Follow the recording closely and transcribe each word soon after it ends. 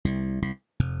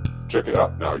Check it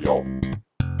out now, y'all.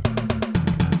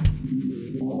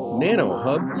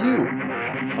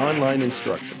 nanoHUB-U, online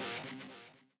instruction.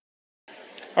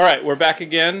 All right, we're back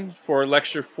again for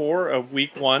lecture 4 of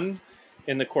week 1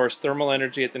 in the course Thermal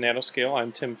Energy at the Nanoscale.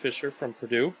 I'm Tim Fisher from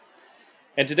Purdue.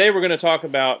 And today we're going to talk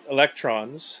about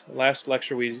electrons. Last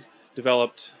lecture we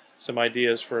developed some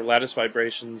ideas for lattice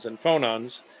vibrations and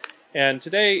phonons. And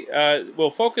today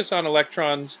we'll focus on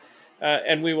electrons,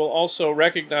 and we will also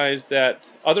recognize that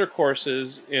other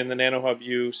courses in the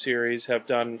nanoHUB-U series have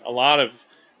done a lot of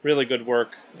really good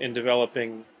work in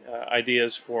developing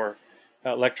ideas for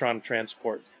electron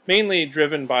transport, mainly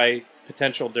driven by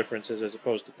potential differences as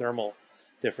opposed to thermal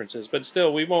differences. But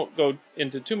still, we won't go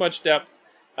into too much depth.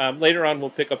 Later on, we'll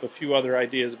pick up a few other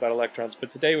ideas about electrons, but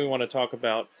today we want to talk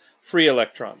about free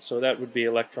electrons. So that would be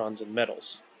electrons and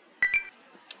metals.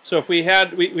 So if we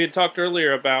had talked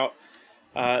earlier about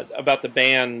the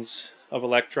bands of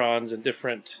electrons and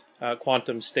different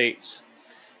quantum states.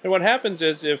 And what happens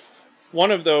is if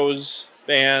one of those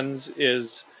bands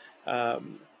is at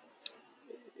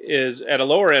a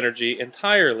lower energy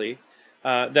entirely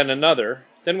than another,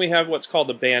 then we have what's called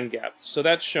a band gap. So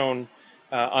that's shown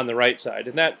on the right side.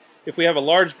 And that, if we have a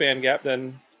large band gap,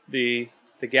 then the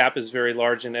gap is very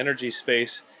large in energy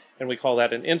space, and we call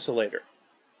that an insulator.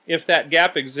 If that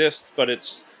gap exists, but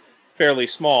it's fairly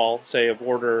small, say of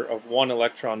order of 1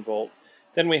 electron volt,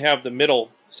 then we have the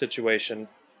middle situation,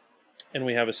 and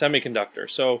we have a semiconductor.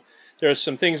 So there's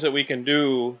some things that we can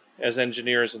do as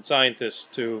engineers and scientists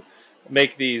to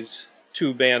make these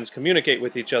two bands communicate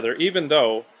with each other, even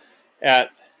though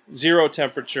at 0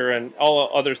 temperature and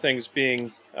all other things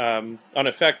being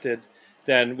unaffected,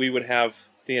 then we would have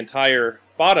the entire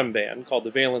bottom band, called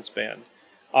the valence band,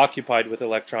 occupied with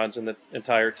electrons, and the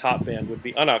entire top band would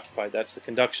be unoccupied. That's the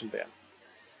conduction band.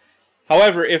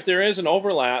 However, if there is an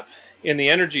overlap in the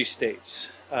energy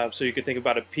states, so you could think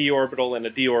about a p orbital and a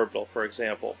d orbital, for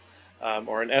example,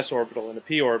 or an s orbital and a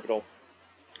p orbital.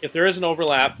 If there is an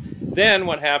overlap, then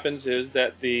what happens is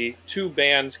that the two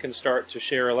bands can start to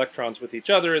share electrons with each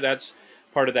other. That's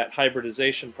part of that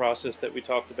hybridization process that we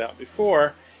talked about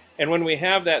before. And when we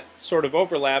have that sort of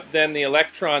overlap, then the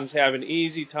electrons have an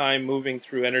easy time moving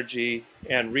through energy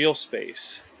and real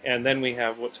space. And then we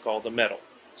have what's called a metal.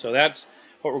 So that's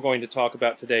what we're going to talk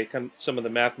about today, some of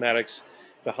the mathematics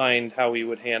behind how we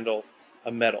would handle a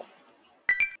metal.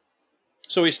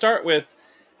 So we start with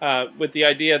the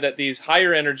idea that these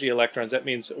higher energy electrons, that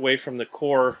means away from the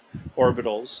core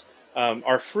orbitals,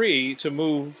 are free to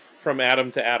move from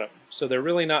atom to atom. So they're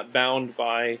really not bound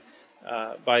by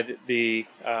the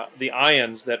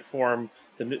ions that form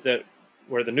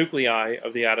where the nuclei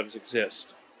of the atoms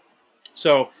exist.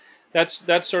 So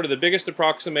that's sort of the biggest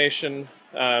approximation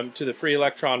to the free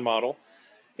electron model.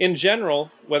 In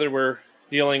general, whether we're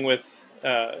dealing with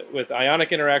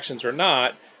ionic interactions or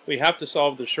not, we have to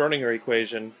solve the Schrödinger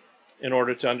equation in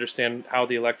order to understand how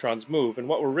the electrons move. And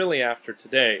what we're really after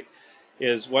today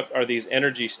is what are these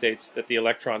energy states that the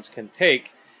electrons can take,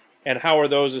 and how are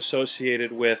those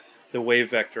associated with the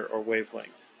wave vector or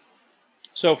wavelength.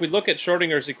 So if we look at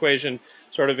Schrödinger's equation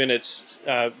sort of in its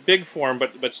big form,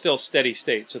 but still steady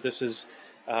state, so this is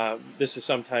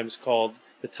sometimes called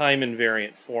the time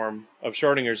invariant form of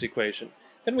Schrödinger's equation.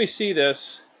 Then we see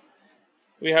this,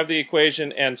 we have the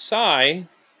equation, and psi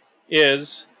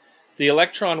is the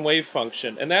electron wave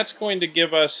function, and that's going to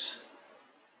give us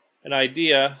an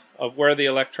idea of where the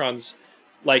electrons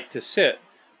like to sit,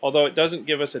 although it doesn't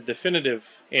give us a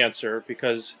definitive answer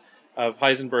because of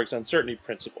Heisenberg's uncertainty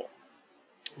principle.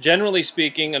 Generally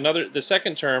speaking, the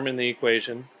second term in the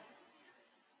equation,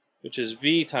 which is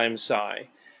V times psi,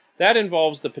 that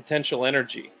involves the potential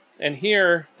energy, and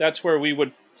here that's where we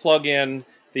would plug in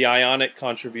the ionic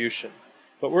contribution.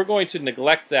 But we're going to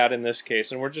neglect that in this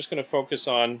case, and we're just going to focus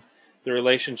on the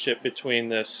relationship between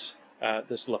this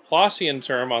Laplacian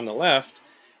term on the left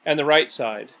and the right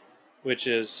side, which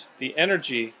is the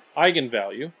energy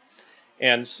eigenvalue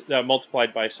and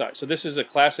multiplied by psi. So this is a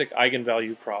classic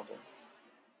eigenvalue problem.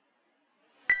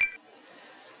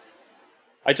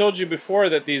 I told you before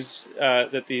that these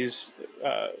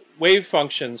wave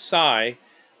functions psi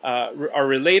are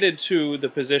related to the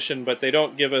position, but they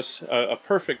don't give us a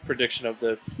perfect prediction of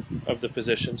the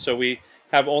position. So we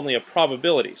have only a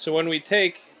probability. So when we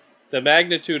take the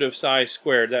magnitude of psi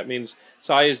squared, that means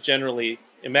psi is generally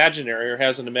imaginary or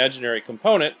has an imaginary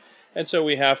component, and so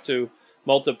we have to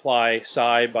multiply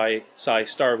psi by psi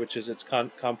star, which is its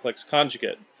complex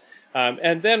conjugate.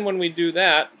 And then when we do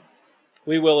that,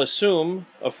 we will assume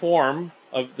a form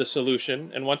of the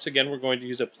solution, and once again we're going to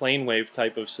use a plane wave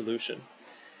type of solution.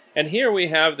 And here we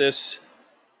have this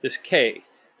K.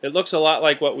 It looks a lot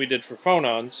like what we did for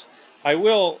phonons, I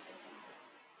will,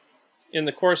 in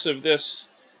the course of this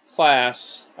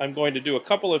class, I'm going to do a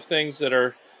couple of things that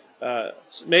are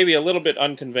maybe a little bit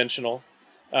unconventional.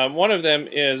 One of them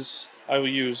is I will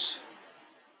use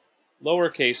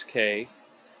lowercase k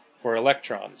for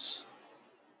electrons.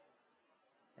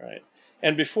 All right.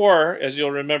 And before, as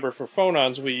you'll remember, for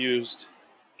phonons we used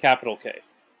capital K.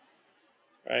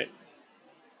 Right?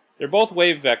 They're both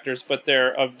wave vectors, but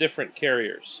they're of different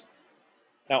carriers.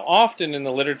 Now, often in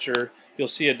the literature, you'll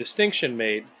see a distinction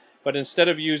made, but instead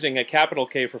of using a capital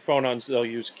K for phonons, they'll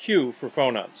use Q for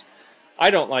phonons. I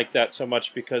don't like that so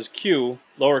much because Q,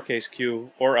 lowercase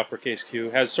q or uppercase Q,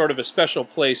 has sort of a special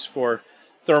place for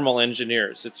thermal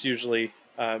engineers. It's usually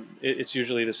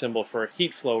the symbol for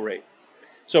heat flow rate.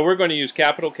 So we're going to use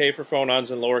capital K for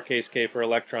phonons and lowercase k for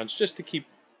electrons just to keep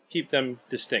them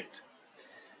distinct.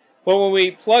 But when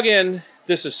we plug in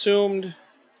this assumed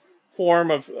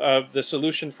form of the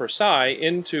solution for psi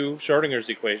into Schrödinger's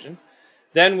equation,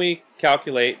 then we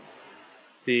calculate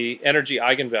the energy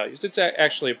eigenvalues. It's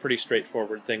actually a pretty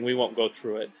straightforward thing. We won't go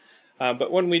through it.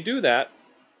 But when we do that,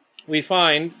 we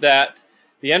find that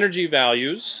the energy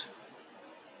values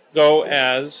go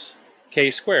as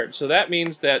k squared. So that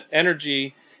means that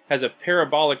energy has a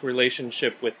parabolic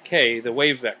relationship with k, the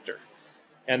wave vector.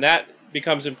 And that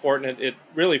becomes important. It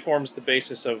really forms the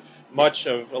basis of much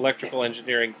of electrical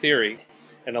engineering theory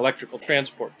and electrical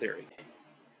transport theory.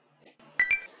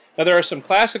 Now there are some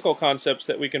classical concepts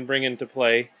that we can bring into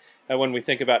play when we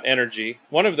think about energy.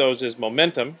 One of those is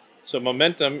momentum. So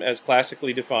momentum, as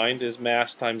classically defined, is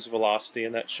mass times velocity,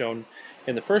 and that's shown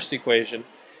in the first equation.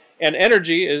 And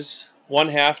energy is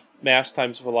 1/2 mass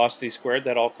times velocity squared.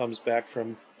 That all comes back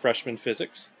from freshman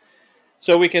physics.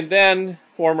 So we can then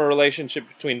form a relationship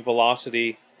between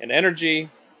velocity and energy,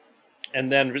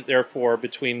 and then therefore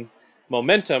between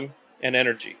momentum and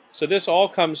energy. So this all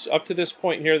comes up to this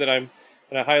point here that I'm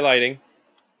highlighting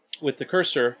with the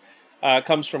cursor,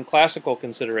 comes from classical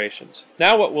considerations.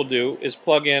 Now what we'll do is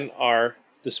plug in our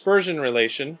dispersion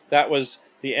relation. That was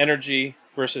the energy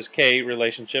versus k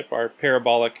relationship, our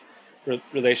parabolic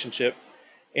relationship.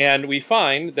 And we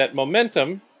find that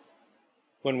momentum,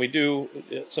 when we do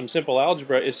some simple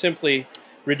algebra, is simply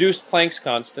reduced Planck's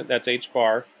constant, that's h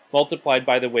bar, multiplied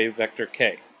by the wave vector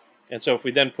k. And so if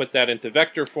we then put that into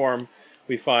vector form,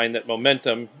 we find that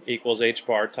momentum equals h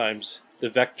bar times the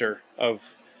vector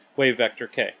of wave vector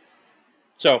k.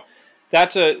 So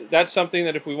that's something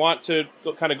that if we want to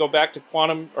kind of go back to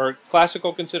quantum or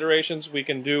classical considerations, we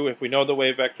can do. If we know the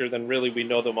wave vector, then really we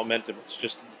know the momentum. It's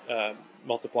just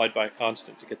multiplied by a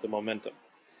constant to get the momentum.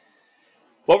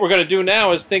 What we're going to do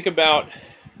now is think about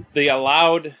the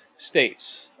allowed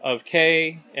states of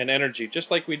k and energy, just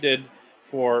like we did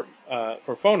for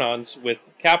phonons with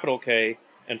capital K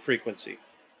and frequency.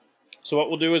 So what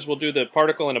we'll do is we'll do the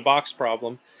particle in a box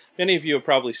problem. Many of you have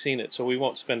probably seen it, so we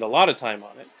won't spend a lot of time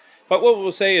on it. But what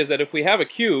we'll say is that if we have a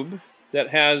cube that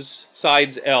has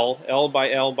sides L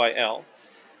by L by L,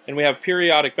 and we have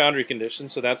periodic boundary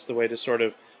conditions, so that's the way to sort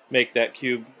of make that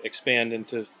cube expand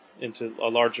into a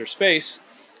larger space,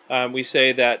 we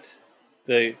say that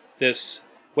this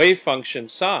wave function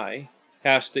psi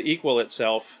has to equal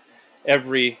itself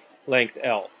every length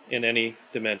L in any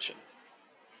dimension.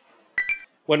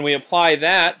 When we apply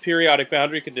that periodic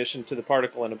boundary condition to the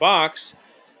particle in a box,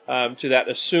 to that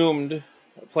assumed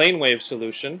plane wave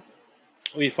solution,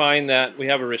 we find that we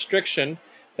have a restriction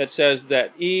that says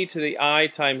that e to the I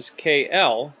times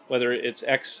kl, whether it's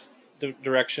x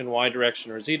direction, y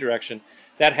direction, or z direction,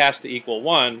 that has to equal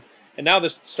 1. And now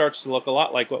this starts to look a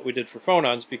lot like what we did for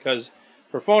phonons, because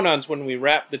for phonons, when we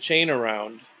wrap the chain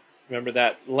around, remember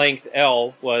that length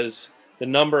L was the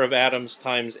number of atoms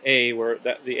times A, where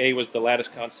the A was the lattice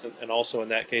constant, and also in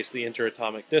that case the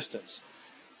interatomic distance.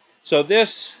 So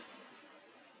this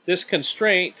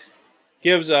constraint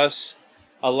gives us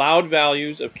allowed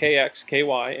values of kx, ky,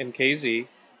 and kz,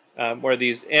 where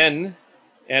these n,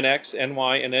 nx,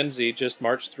 ny, and nz just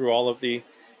march through all of the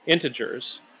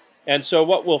integers. And so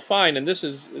what we'll find, and this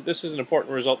is an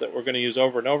important result that we're going to use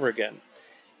over and over again,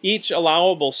 each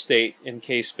allowable state in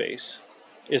k-space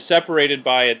is separated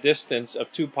by a distance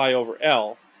of 2 pi over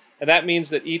L, and that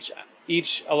means that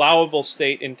each allowable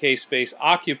state in k-space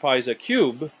occupies a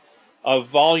cube of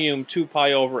volume 2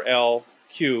 pi over L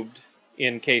cubed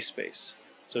in k-space.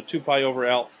 So 2 pi over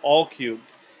L all cubed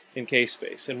in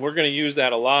k-space, and we're going to use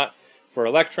that a lot for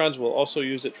electrons. We'll also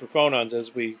use it for phonons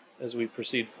as we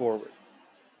proceed forward.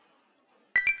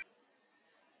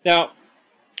 Now,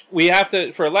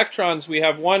 for electrons, we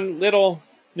have one little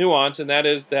nuance, and that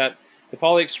is that the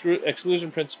Pauli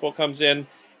exclusion principle comes in,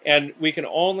 and we can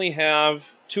only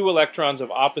have 2 electrons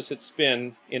of opposite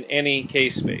spin in any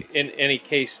case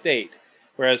state.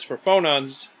 Whereas for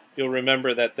phonons, you'll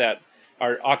remember that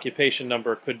our occupation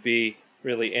number could be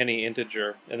really any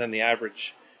integer, and then the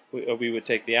average, we would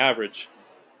take the average.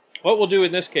 What we'll do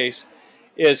in this case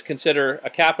is consider a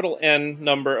capital N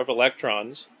number of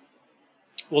electrons.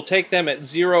 We'll take them at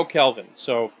 0 Kelvin.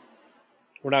 So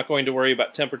we're not going to worry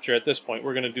about temperature at this point.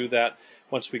 We're going to do that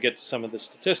once we get to some of the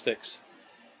statistics.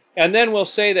 And then we'll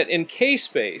say that in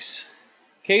K-space,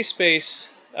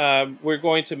 we're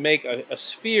going to make a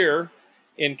sphere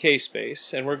in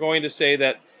K-space, and we're going to say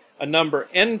that a number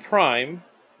n prime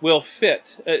will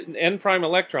fit, n prime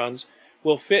electrons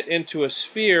will fit into a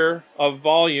sphere of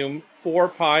volume 4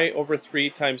 pi over 3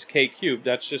 times k cubed.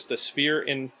 That's just a sphere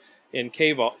in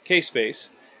K-space.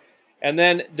 And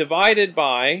then divided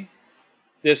by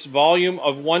this volume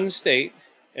of one state,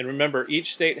 and remember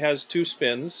each state has 2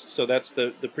 spins, so that's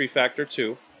the prefactor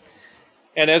 2.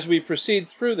 And as we proceed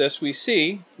through this, we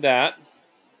see that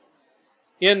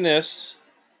in this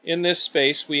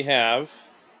space we have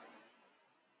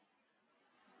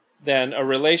then a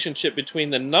relationship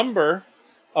between the number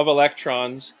of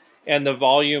electrons and the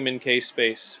volume in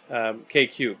K-space, k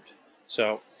cubed.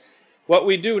 So what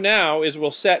we do now is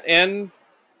we'll set n,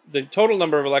 the total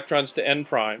number of electrons, to n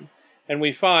prime, and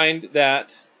we find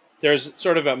that there's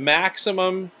sort of a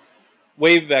maximum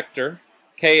wave vector,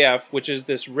 kf, which is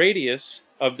this radius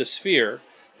of the sphere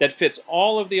that fits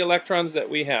all of the electrons that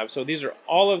we have. So these are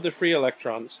all of the free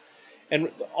electrons, and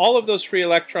all of those free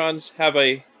electrons have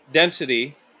a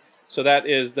density. So that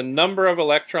is the number of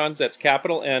electrons, that's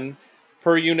capital N,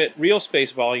 per unit real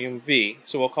space volume, V.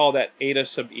 So we'll call that eta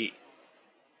sub E.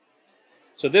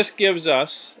 So this gives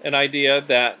us an idea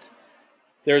that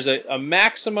there's a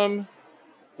maximum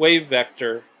wave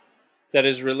vector that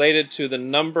is related to the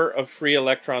number of free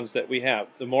electrons that we have.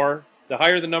 The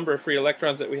higher the number of free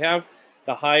electrons that we have,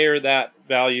 the higher that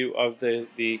value of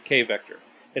the K vector.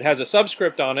 It has a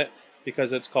subscript on it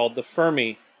because it's called the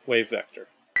Fermi wave vector.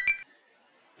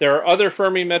 There are other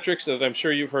Fermi metrics that I'm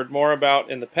sure you've heard more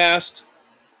about in the past.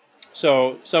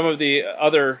 So some of the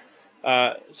others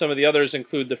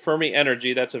include the Fermi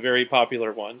energy. That's a very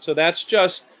popular one. So that's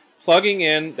just plugging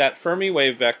in that Fermi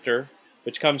wave vector,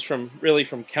 which comes from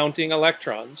counting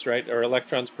electrons, right, or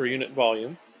electrons per unit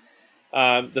volume.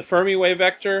 The Fermi wave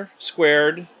vector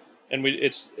squared, and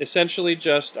it's essentially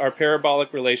just our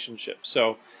parabolic relationship.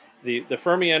 So the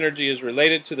Fermi energy is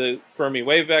related to the Fermi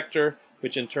wave vector,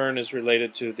 which in turn is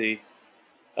related to the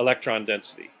electron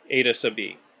density, eta sub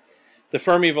E. The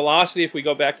Fermi velocity, if we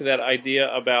go back to that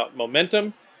idea about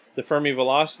momentum, the Fermi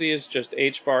velocity is just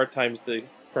h bar times the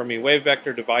Fermi wave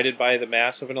vector divided by the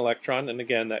mass of an electron, and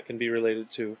again that can be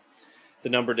related to the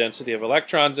number density of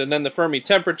electrons. And then the Fermi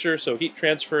temperature, so heat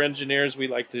transfer engineers, we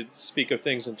like to speak of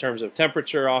things in terms of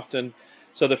temperature often.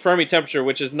 So the Fermi temperature,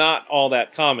 which is not all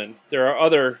that common, there are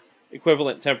other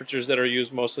equivalent temperatures that are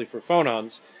used mostly for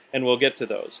phonons, and we'll get to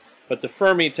those. But the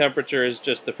Fermi temperature is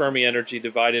just the Fermi energy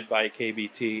divided by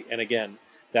kBT, and again,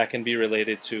 that can be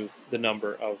related to the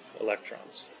number of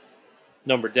electrons,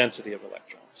 number density of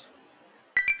electrons.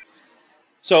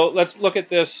 So let's look at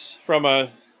this from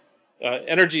a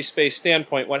energy space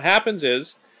standpoint. What happens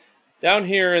is, down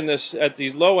here in this, at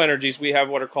these low energies, we have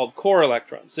what are called core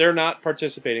electrons. They're not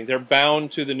participating. They're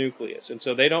bound to the nucleus, and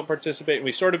so they don't participate, and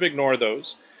we sort of ignore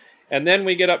those. And then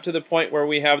we get up to the point where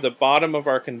we have the bottom of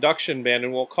our conduction band,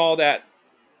 and we'll call that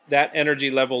energy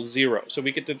level 0. So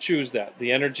we get to choose that. The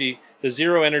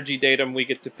 0 energy datum we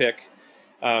get to pick,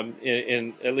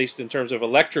 at least in terms of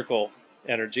electrical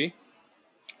energy.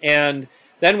 And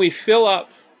then we fill up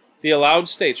the allowed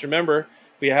states. Remember,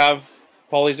 we have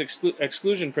Pauli's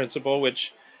exclusion principle,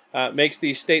 which makes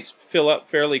these states fill up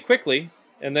fairly quickly,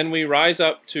 and then we rise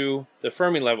up to the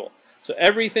Fermi level. So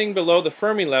everything below the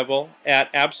Fermi level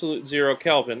at absolute 0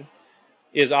 Kelvin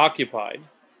is occupied.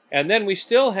 And then we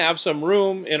still have some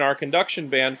room in our conduction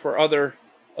band for other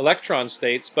electron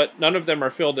states, but none of them are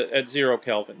filled at 0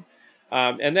 Kelvin.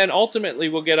 And then ultimately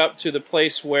we'll get up to the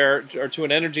place where, or to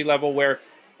an energy level where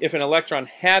if an electron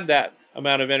had that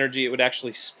amount of energy, it would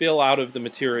actually spill out of the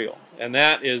material. And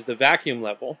that is the vacuum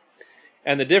level.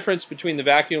 And the difference between the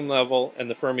vacuum level and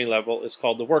the Fermi level is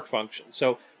called the work function.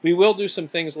 So we will do some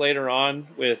things later on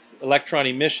with electron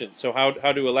emission. So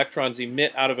how do electrons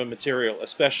emit out of a material,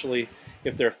 especially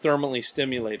if they're thermally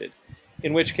stimulated,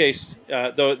 in which case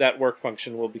though that work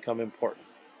function will become important.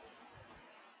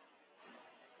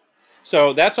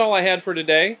 So that's all I had for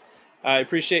today. I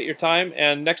appreciate your time,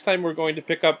 and next time we're going to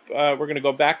pick up, we're going to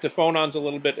go back to phonons a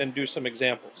little bit and do some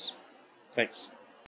examples. Thanks.